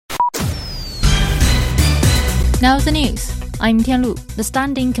Now the news. I'm Tianlu. The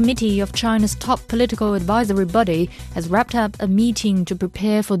Standing Committee of China's top political advisory body has wrapped up a meeting to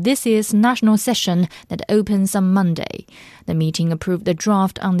prepare for this year's national session that opens on Monday. The meeting approved the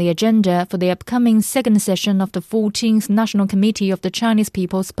draft on the agenda for the upcoming second session of the 14th National Committee of the Chinese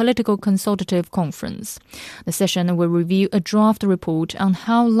People's Political Consultative Conference. The session will review a draft report on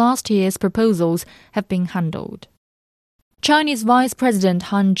how last year's proposals have been handled. Chinese Vice President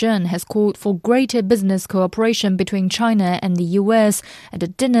Han Zheng has called for greater business cooperation between China and the U.S. at a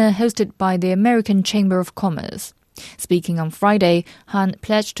dinner hosted by the American Chamber of Commerce. Speaking on Friday, Han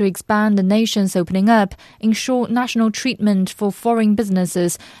pledged to expand the nation's opening up, ensure national treatment for foreign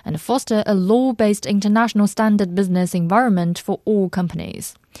businesses, and foster a law-based international standard business environment for all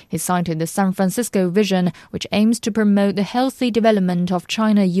companies. He cited the San Francisco vision, which aims to promote the healthy development of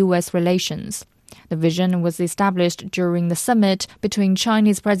China-U.S. relations. The vision was established during the summit between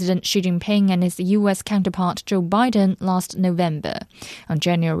Chinese President Xi Jinping and his U.S. counterpart Joe Biden last November. On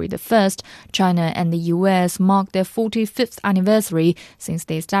January the 1st, China and the U.S. marked their 45th anniversary since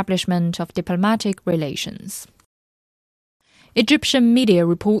the establishment of diplomatic relations. Egyptian media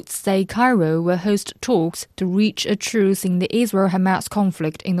reports say Cairo will host talks to reach a truce in the Israel-Hamas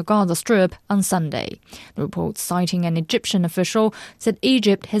conflict in the Gaza Strip on Sunday. The report, citing an Egyptian official, said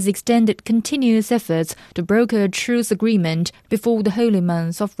Egypt has extended continuous efforts to broker a truce agreement before the holy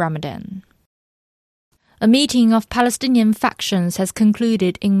month of Ramadan. A meeting of Palestinian factions has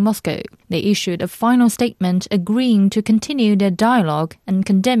concluded in Moscow. They issued a final statement agreeing to continue their dialogue and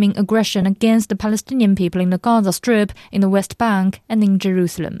condemning aggression against the Palestinian people in the Gaza Strip, in the West Bank, and in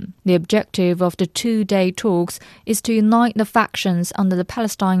Jerusalem. The objective of the two-day talks is to unite the factions under the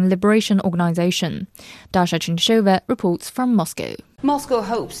Palestine Liberation Organization. Dasha Chinshova reports from Moscow. Moscow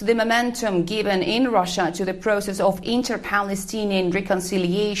hopes the momentum given in Russia to the process of inter-Palestinian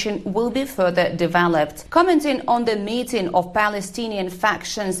reconciliation will be further developed. Commenting on the meeting of Palestinian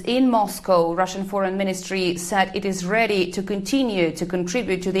factions in Moscow, Russian Foreign Ministry said it is ready to continue to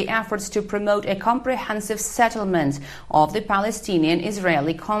contribute to the efforts to promote a comprehensive settlement of the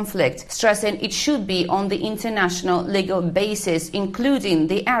Palestinian-Israeli conflict, stressing it should be on the international legal basis, including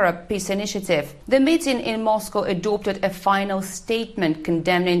the Arab Peace Initiative. The meeting in Moscow adopted a final statement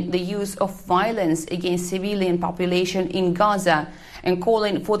condemning the use of violence against civilian population in Gaza and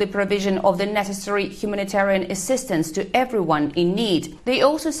calling for the provision of the necessary humanitarian assistance to everyone in need. They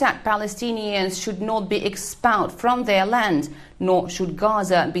also said Palestinians should not be expelled from their land, nor should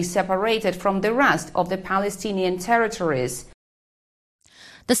Gaza be separated from the rest of the Palestinian territories.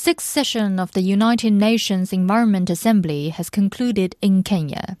 The sixth session of the United Nations Environment Assembly has concluded in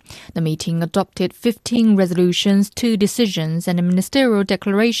Kenya. The meeting adopted 15 resolutions, 2 decisions, and a ministerial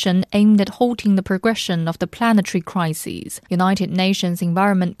declaration aimed at halting the progression of the planetary crises. United Nations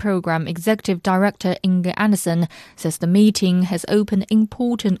Environment Programme Executive Director Inge Anderson says the meeting has opened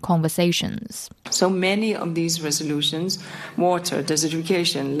important conversations. So many of these resolutions, water,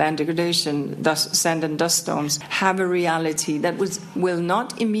 desertification, land degradation, sand and dust storms, have a reality that will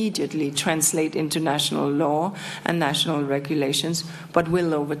not immediately translate into national law and national regulations, but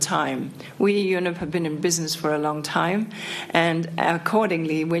will over time. We in Europe have been in business for a long time, and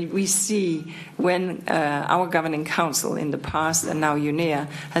accordingly, when we see when our governing council in the past and now UNEA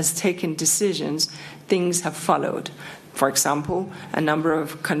has taken decisions, things have followed. For example, a number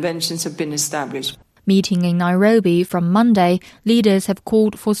of conventions have been established. Meeting in Nairobi from Monday, leaders have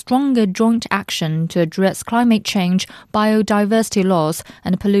called for stronger joint action to address climate change, biodiversity loss,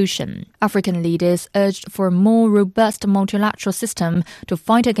 and pollution. African leaders urged for a more robust multilateral system to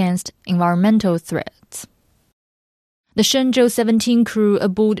fight against environmental threats. The Shenzhou-17 crew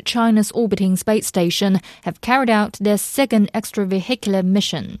aboard China's orbiting space station have carried out their second extravehicular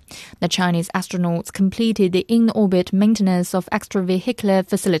mission. The Chinese astronauts completed the in-orbit maintenance of extravehicular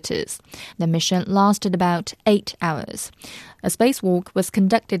facilities. The mission lasted about 8 hours. A spacewalk was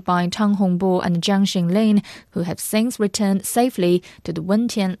conducted by Tang Hongbo and Jiang Xinlin, who have since returned safely to the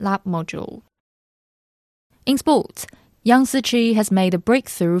Wentian lab module. In sports, Yang Siqi has made a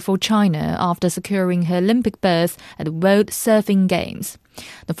breakthrough for China after securing her Olympic berth at the World Surfing Games.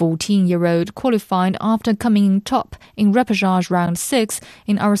 The 14-year-old qualified after coming in top in repechage round 6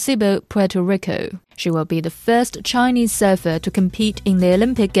 in Arecibo, Puerto Rico. She will be the first Chinese surfer to compete in the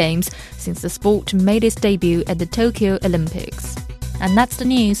Olympic Games since the sport made its debut at the Tokyo Olympics. And that's the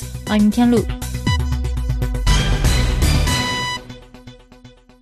news. I'm Tianlu.